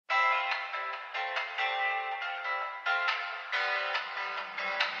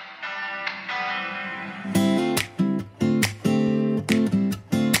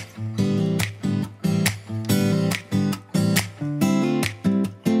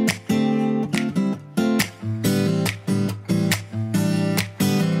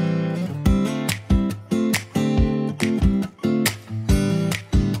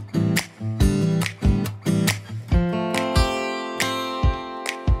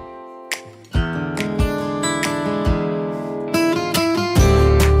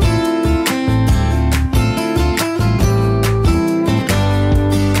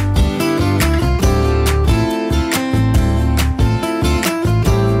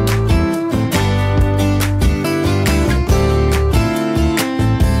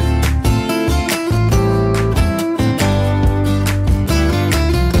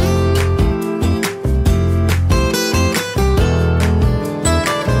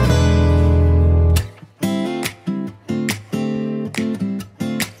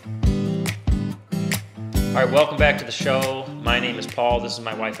All right, welcome back to the show. My name is Paul. This is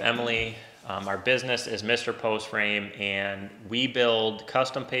my wife, Emily. Our business is Mr. Post Frame, and we build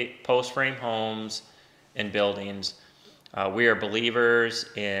custom post frame homes and buildings. We are believers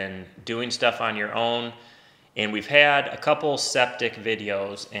in doing stuff on your own, and we've had a couple septic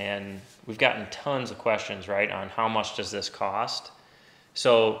videos, and we've gotten tons of questions, right, on how much does this cost.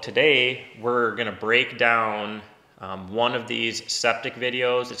 So today we're going to break down one of these septic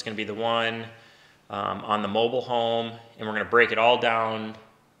videos. It's going to be the one on the mobile home, and we're going to break it all down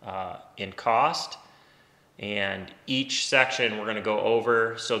in cost, and each section we're going to go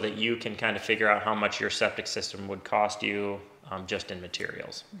over so that you can kind of figure out how much your septic system would cost you just in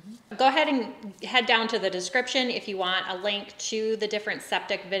materials. Go ahead and head down to the description if you want a link to the different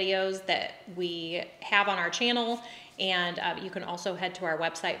septic videos that we have on our channel, and you can also head to our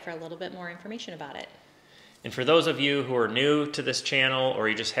website for a little bit more information about it. And for those of you who are new to this channel, or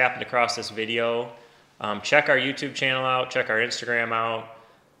you just happened across this video, check our YouTube channel out, check our Instagram out.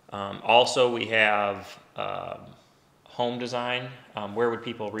 Also, we have home design. Where would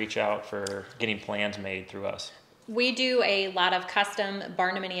people reach out for getting plans made through us? We do a lot of custom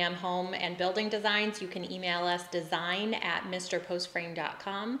Barndominium home and building designs. You can email us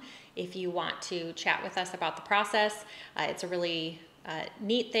design@mrpostframe.com if you want to chat with us about the process. It's a really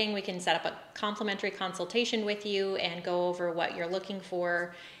neat thing. We can set up a complimentary consultation with you and go over what you're looking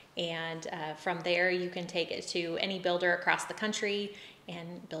for, and from there you can take it to any builder across the country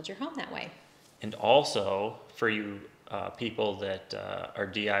and build your home that way. And also, for you people that are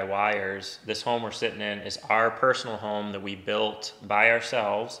DIYers, this home we're sitting in is our personal home that we built by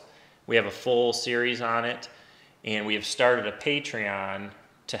ourselves. We have a full series on it, and we have started a Patreon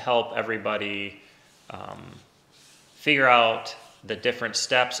to help everybody figure out the different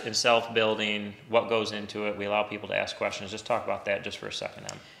steps in self-building, what goes into it. We allow people to ask questions. Just talk about that just for a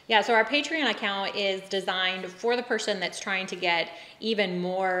second, Em. Yeah, so our Patreon account is designed for the person that's trying to get even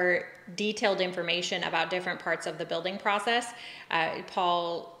more detailed information about different parts of the building process.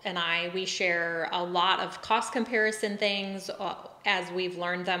 Paul and we share a lot of cost comparison things as we've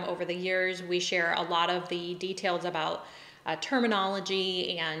learned them over the years. We share a lot of the details about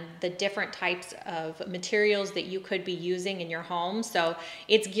terminology and the different types of materials that you could be using in your home. So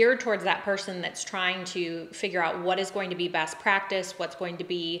it's geared towards that person that's trying to figure out what is going to be best practice, what's going to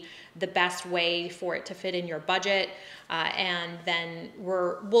be the best way for it to fit in your budget. And then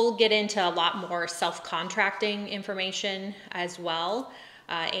we'll get into a lot more self-contracting information as well.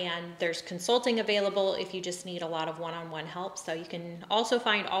 And there's consulting available if you just need a lot of one-on-one help. So you can also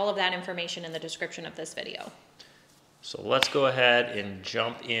find all of that information in the description of this video. So let's go ahead and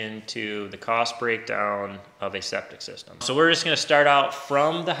jump into the cost breakdown of a septic system. So we're just going to start out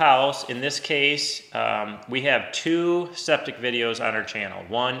from the house. In this case, we have two septic videos on our channel.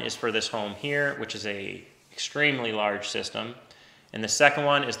 One is for this home here, which is a extremely large system. And the second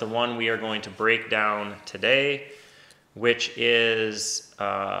one is the one we are going to break down today, which is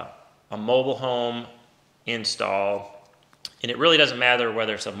a mobile home install. And it really doesn't matter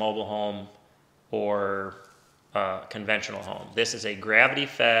whether it's a mobile home or conventional home. This is a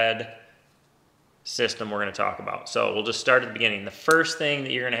gravity-fed system we're going to talk about. So we'll just start at the beginning. The first thing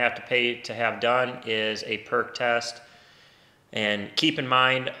that you're going to have to pay to have done is a perk test. And keep in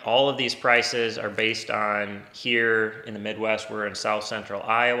mind, all of these prices are based on here in the Midwest. We're in South Central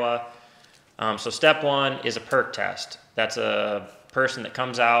Iowa. So step one is a perk test. That's a person that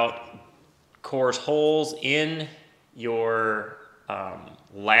comes out, cores holes in your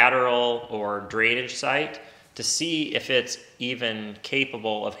lateral or drainage site to see if it's even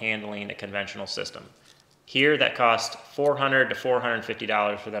capable of handling a conventional system. Here, that costs $400 to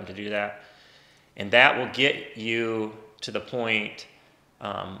 $450 for them to do that. And that will get you to the point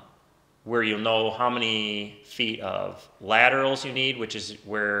where you'll know how many feet of laterals you need, which is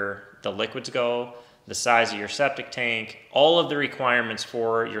where the liquids go, the size of your septic tank, all of the requirements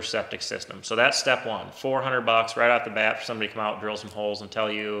for your septic system. So that's step one, $400 right off the bat for somebody to come out, drill some holes, and tell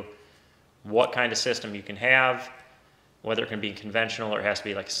you what kind of system you can have, whether it can be conventional or it has to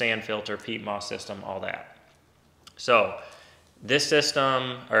be like a sand filter, peat moss system, all that. So this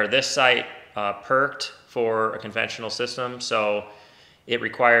system, or this site, perked for a conventional system. So it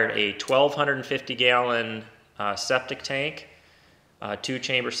required a 1,250 gallon septic tank,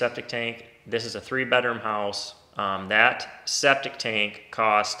 two-chamber septic tank. This is a 3-bedroom house. That septic tank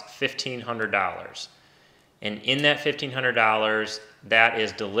cost $1,500. And in that $1,500, that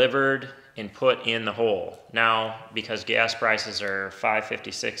is delivered and put in the hole. Now, because gas prices are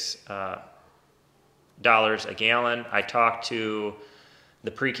 $5.56 a gallon, I talked to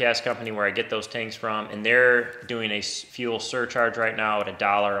the precast company where I get those tanks from, and they're doing a fuel surcharge right now at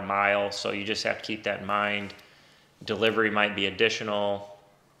 $1 a mile, so you just have to keep that in mind. Delivery might be additional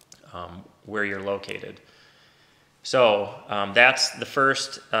where you're located. So that's the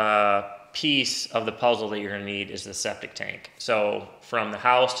first piece of the puzzle that you're going to need is the septic tank. So from the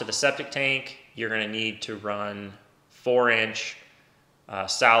house to the septic tank, you're going to need to run 4-inch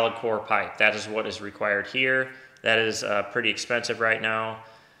solid core pipe. That is what is required here. That is pretty expensive right now.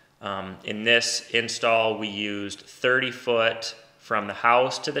 In this install, we used 30 foot from the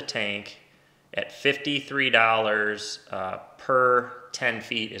house to the tank at $53 per 10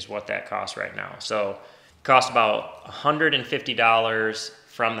 feet is what that costs right now. So it costs about $150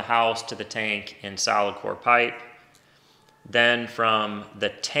 from the house to the tank in solid core pipe. Then from the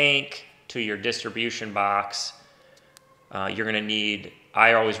tank to your distribution box, you're going to need,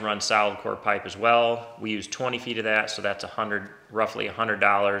 I always run solid core pipe as well. We use 20 feet of that, so that's roughly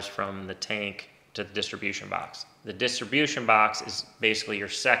 $100 from the tank to the distribution box. The distribution box is basically your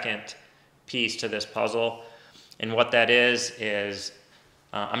second piece to this puzzle. And what that is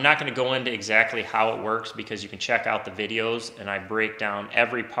I'm not going to go into exactly how it works because you can check out the videos and I break down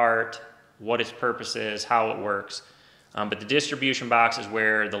every part, what its purpose is, how it works. But the distribution box is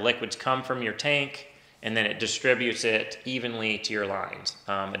where the liquids come from your tank and then it distributes it evenly to your lines.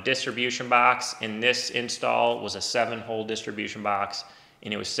 A distribution box in this install was a 7-hole distribution box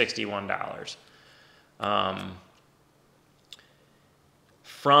and it was $61.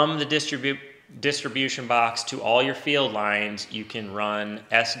 From the distribution box to all your field lines, you can run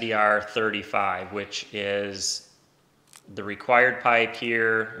SDR 35, which is the required pipe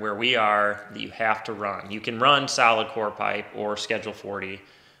here where we are that you have to run. You can run solid core pipe or Schedule 40,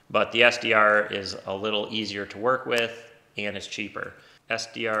 but the SDR is a little easier to work with and it's cheaper.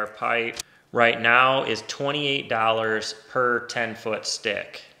 SDR pipe right now is $28 per 10-foot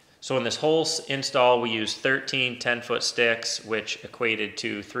stick. So in this whole install, we used 13 10-foot sticks, which equated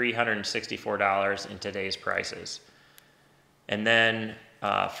to $364 in today's prices. And then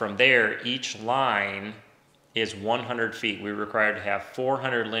from there, each line is 100 feet. We're required to have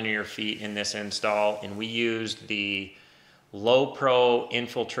 400 linear feet in this install, and we used the Low Pro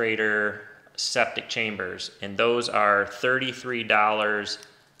Infiltrator septic chambers, and those are $33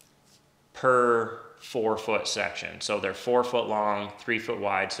 per 4-foot section. So they're 4 foot long, 3 foot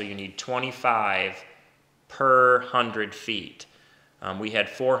wide, so you need 25 per 100 feet. We had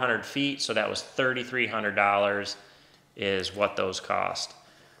 400 feet, so that was $3,300 is what those cost.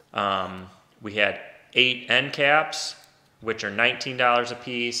 We had 8 end caps, which are $19 a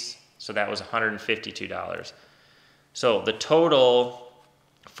piece, so that was $152. So the total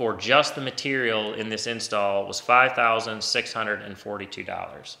for just the material in this install was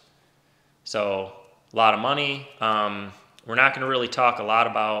 $5,642. So a lot of money. We're not going to really talk a lot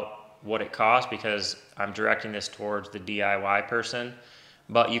about what it costs because I'm directing this towards the DIY person,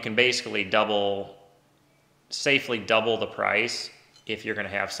 but you can basically safely double the price if you're going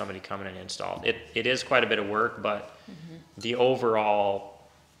to have somebody come in and install. It is quite a bit of work, but the overall,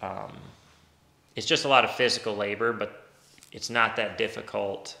 it's just a lot of physical labor, but it's not that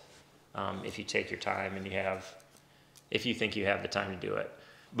difficult if you take your time and if you think you have the time to do it.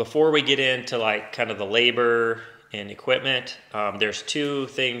 Before we get into like kind of the labor and equipment, there's 2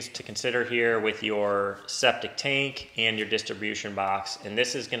 things to consider here with your septic tank and your distribution box, and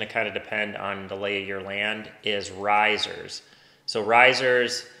this is going to kind of depend on the lay of your land, is risers. So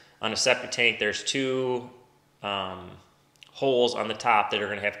risers on a septic tank, there's 2 holes on the top that are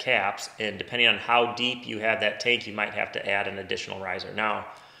going to have caps, and depending on how deep you have that tank, you might have to add an additional riser. Now,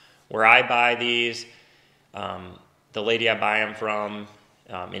 where I buy these, the lady I buy them from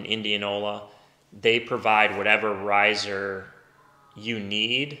in Indianola, they provide whatever riser you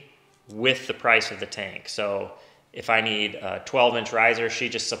need with the price of the tank. So if I need a 12-inch riser, she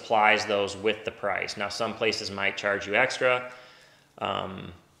just supplies those with the price. Now, some places might charge you extra.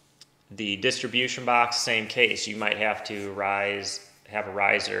 The distribution box, same case. You might have to have a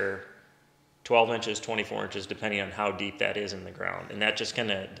riser 12 inches, 24 inches, depending on how deep that is in the ground. And that just kind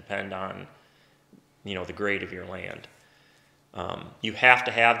of depend on, the grade of your land. You have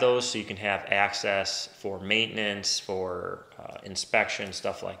to have those so you can have access for maintenance, for inspection,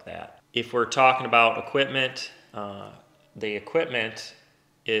 stuff like that. If we're talking about equipment, the equipment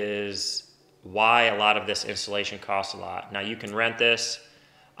is why a lot of this installation costs a lot. Now you can rent this.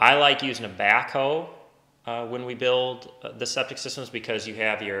 I like using a backhoe when we build the septic systems because you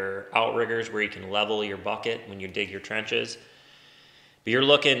have your outriggers where you can level your bucket when you dig your trenches. But you're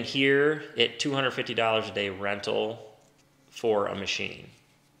looking here at $250 a day rental for a machine.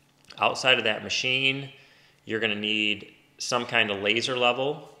 Outside of that machine, you're going to need some kind of laser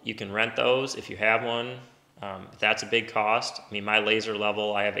level. You can rent those if you have one. That's a big cost. I mean, my laser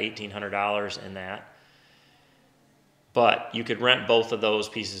level, I have $1,800 in that. But you could rent both of those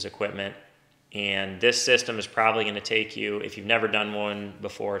pieces of equipment. And this system is probably going to take you, if you've never done one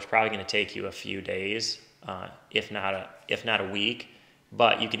before, it's probably going to take you a few days, if not a week.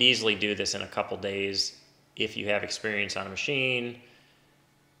 But you could easily do this in a couple days if you have experience on a machine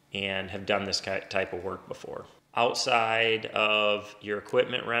and have done this type of work before. Outside of your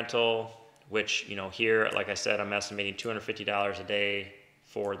equipment rental, which, you know, here, like I said, I'm estimating $250 a day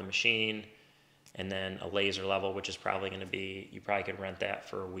for the machine, and then a laser level, which is probably going to be, you probably could rent that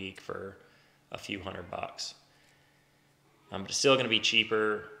for a week for a few $100. But it's still going to be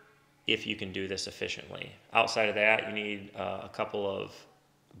cheaper if you can do this efficiently. Outside of that, you need a couple of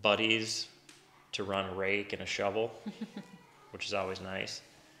buddies to run a rake and a shovel, which is always nice.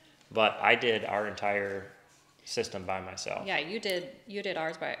 But I did our entire system by myself. Yeah, you did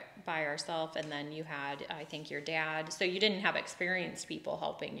ours by ourselves, and then you had, I think, your dad. So you didn't have experienced people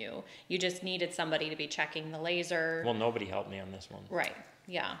helping you. You just needed somebody to be checking the laser. Well, nobody helped me on this one. Right.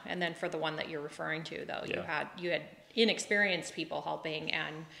 Yeah. And then for the one that you're referring to, though, Yeah. you had inexperienced people helping,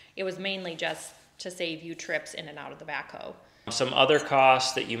 and it was mainly just to save you trips in and out of the backhoe. Some other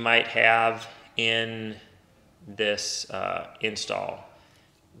costs that you might have in this install.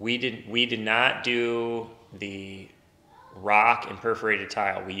 We did not do the rock and perforated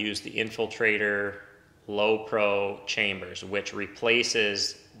tile. We used the Infiltrator Low Pro chambers, which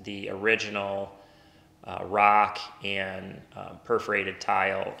replaces the original rock and perforated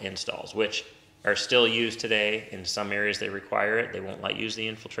tile installs, which are still used today. In some areas they require it. They won't let you use the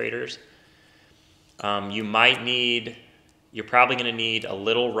infiltrators. You're probably going to need a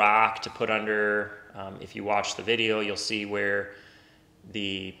little rock to put under. If you watch the video, you'll see where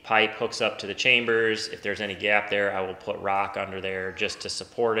the pipe hooks up to the chambers. If there's any gap there, I will put rock under there just to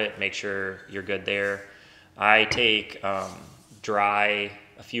support it, make sure you're good there. I take a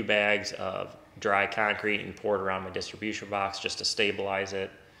few bags of dry concrete and pour it around my distribution box just to stabilize it.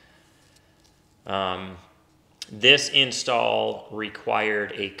 This install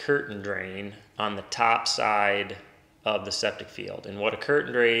required a curtain drain on the top side of the septic field. And what a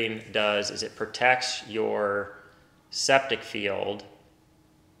curtain drain does is it protects your septic field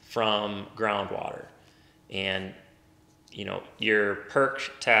from groundwater. And, you know, your perk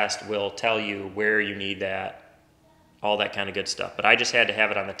test will tell you where you need that, all that kind of good stuff. But I just had to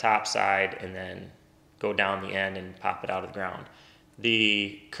have it on the top side and then go down the end and pop it out of the ground.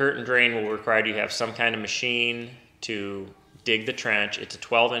 The curtain drain will require you to have some kind of machine to dig the trench. It's a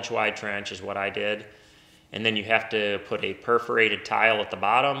 12-inch wide trench is what I did. And then you have to put a perforated tile at the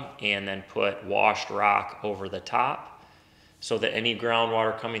bottom and then put washed rock over the top so that any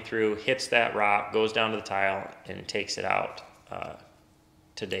groundwater coming through hits that rock, goes down to the tile, and takes it out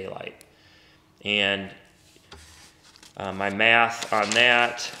to daylight. And my math on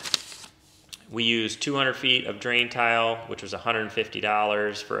that, we used 200 feet of drain tile, which was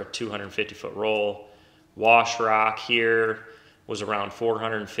 $150 for a 250-foot roll. Wash rock here was around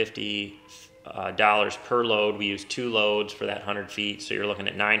 $450 per load. We used 2 loads for that 100 feet, so you're looking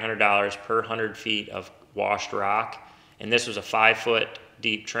at $900 per 100 feet of washed rock. And this was a 5-foot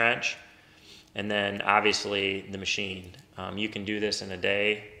deep trench. And then obviously the machine. You can do this in a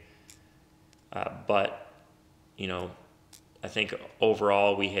day, but you know, I think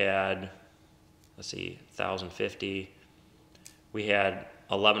overall we had, let's see, 1,050. We had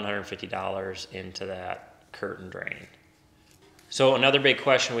 $1,150 into that curtain drain. So another big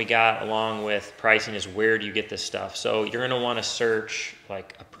question we got along with pricing is, where do you get this stuff? So you're going to want to search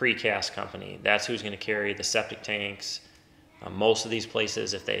like a precast company. That's who's going to carry the septic tanks. Most of these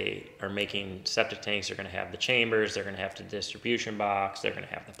places, if they are making septic tanks, they're going to have the chambers, they're going to have the distribution box, they're going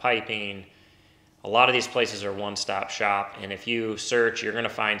to have the piping. A lot of these places are one-stop shop, and if you search, you're going to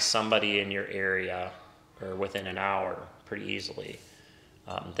find somebody in your area or within an hour pretty easily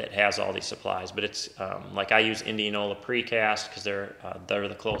that has all these supplies. But it's like I use Indianola Precast because they're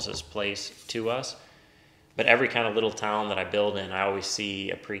the closest place to us. But every kind of little town that I build in, I always see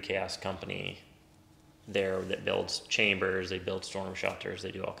a precast company there that builds chambers, they build storm shelters,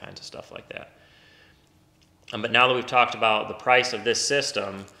 they do all kinds of stuff like that. But now that we've talked about the price of this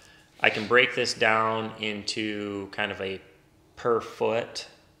system, I can break this down into kind of a per foot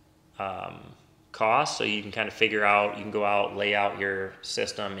cost, so you can kind of figure out, you can go out, lay out your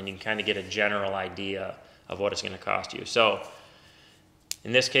system, and you can kind of get a general idea of what it's going to cost you. So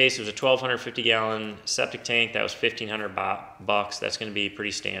in this case, it was a 1,250 gallon septic tank. That was $1,500. That's going to be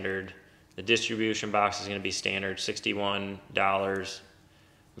pretty standard. The distribution box is going to be standard, $61.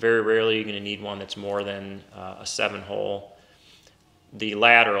 Very rarely you're going to need one that's more than a 7-hole. the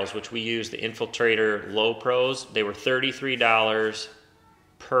laterals, which we use the Infiltrator Low Pros, they were $33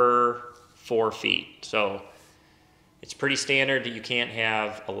 per 4 feet. So it's pretty standard that you can't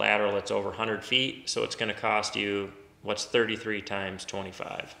have a lateral that's over 100 feet. So it's going to cost you, what's 33 times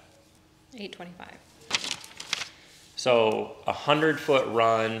 25? $825. So a 100-foot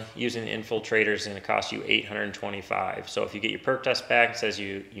run using the Infiltrator is going to cost you $825. So if you get your perk test back, it says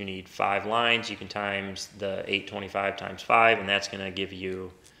you need 5 lines, you can times the $825 times 5, and that's going to give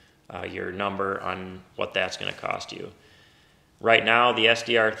you your number on what that's going to cost you. Right now, the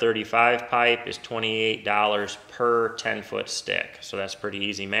SDR 35 pipe is $28 per 10-foot stick. So that's pretty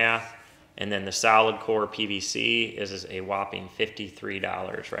easy math. And then the solid core PVC is a whopping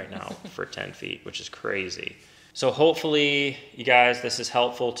 $53 right now for 10 feet, which is crazy. So hopefully, you guys, this is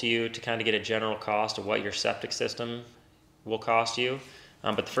helpful to you to kind of get a general cost of what your septic system will cost you.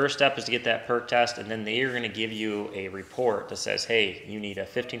 But the first step is to get that perk test, and then they're going to give you a report that says, hey, you need a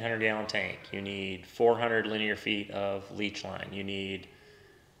 1,500-gallon tank, you need 400 linear feet of leach line, you need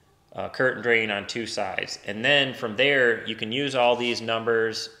a curtain drain on 2 sides. And then from there, you can use all these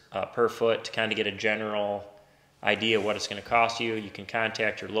numbers per foot to kind of get a general idea of what it's going to cost you. You can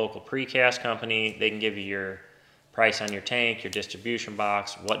contact your local precast company. They can give you your price on your tank, your distribution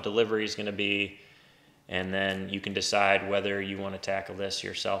box, what delivery is going to be, and then you can decide whether you want to tackle this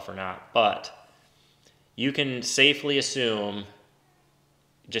yourself or not. But you can safely assume,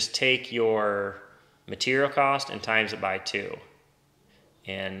 just take your material cost and times it by 2.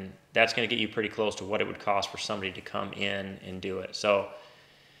 And that's going to get you pretty close to what it would cost for somebody to come in and do it. So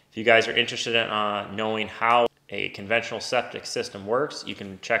if you guys are interested in knowing how a conventional septic system works, you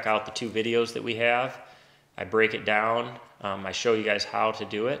can check out the 2 videos that we have. I break it down. I show you guys how to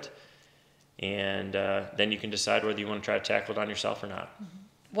do it. And then you can decide whether you want to try to tackle it on yourself or not.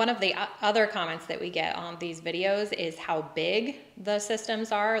 One of the other comments that we get on these videos is how big the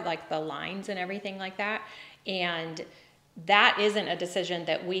systems are, like the lines and everything like that. And that isn't a decision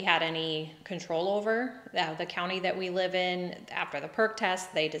that we had any control over. The county that we live in, after the perk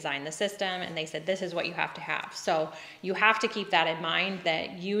test, they designed the system and they said, this is what you have to have. So you have to keep that in mind,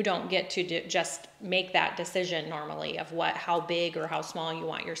 that you don't get to just make that decision normally of how big or how small you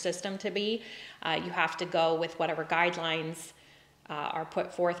want your system to be. You have to go with whatever guidelines are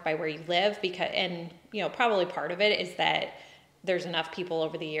put forth by where you live, and probably part of it is that there's enough people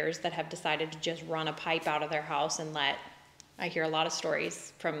over the years that have decided to just run a pipe out of their house and I hear a lot of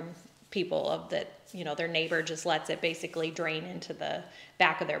stories from people of that, their neighbor just lets it basically drain into the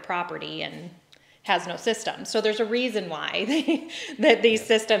back of their property and has no system. So there's a reason why that these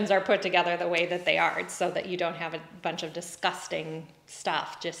systems are put together the way that they are. It's so that you don't have a bunch of disgusting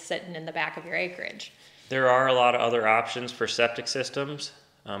stuff just sitting in the back of your acreage. There are a lot of other options for septic systems.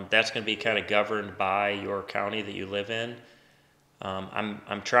 That's going to be kind of governed by your county that you live in.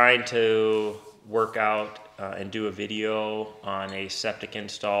 I'm trying to work out and do a video on a septic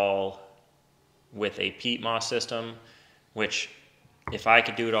install with a peat moss system, which if I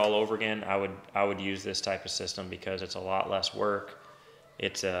could do it all over again, I would use this type of system because it's a lot less work.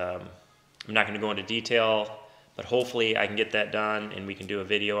 It's I'm not going to go into detail, but hopefully I can get that done and we can do a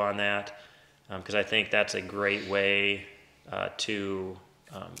video on that, because I think that's a great way to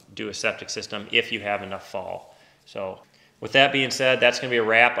do a septic system if you have enough fall. So with that being said, that's going to be a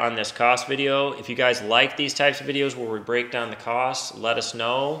wrap on this cost video. If you guys like these types of videos where we break down the costs, let us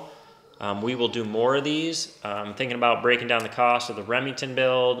know. We will do more of these. I'm thinking about breaking down the cost of the Remington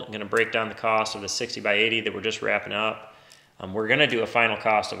build. I'm going to break down the cost of the 60 by 80 that we're just wrapping up. We're going to do a final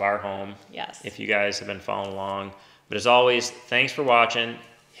cost of our home. Yes. If you guys have been following along. But as always, thanks for watching.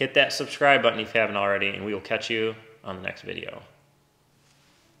 Hit that subscribe button if you haven't already, and we will catch you on the next video.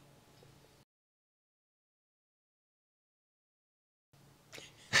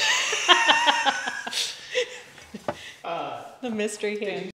 The mystery hand.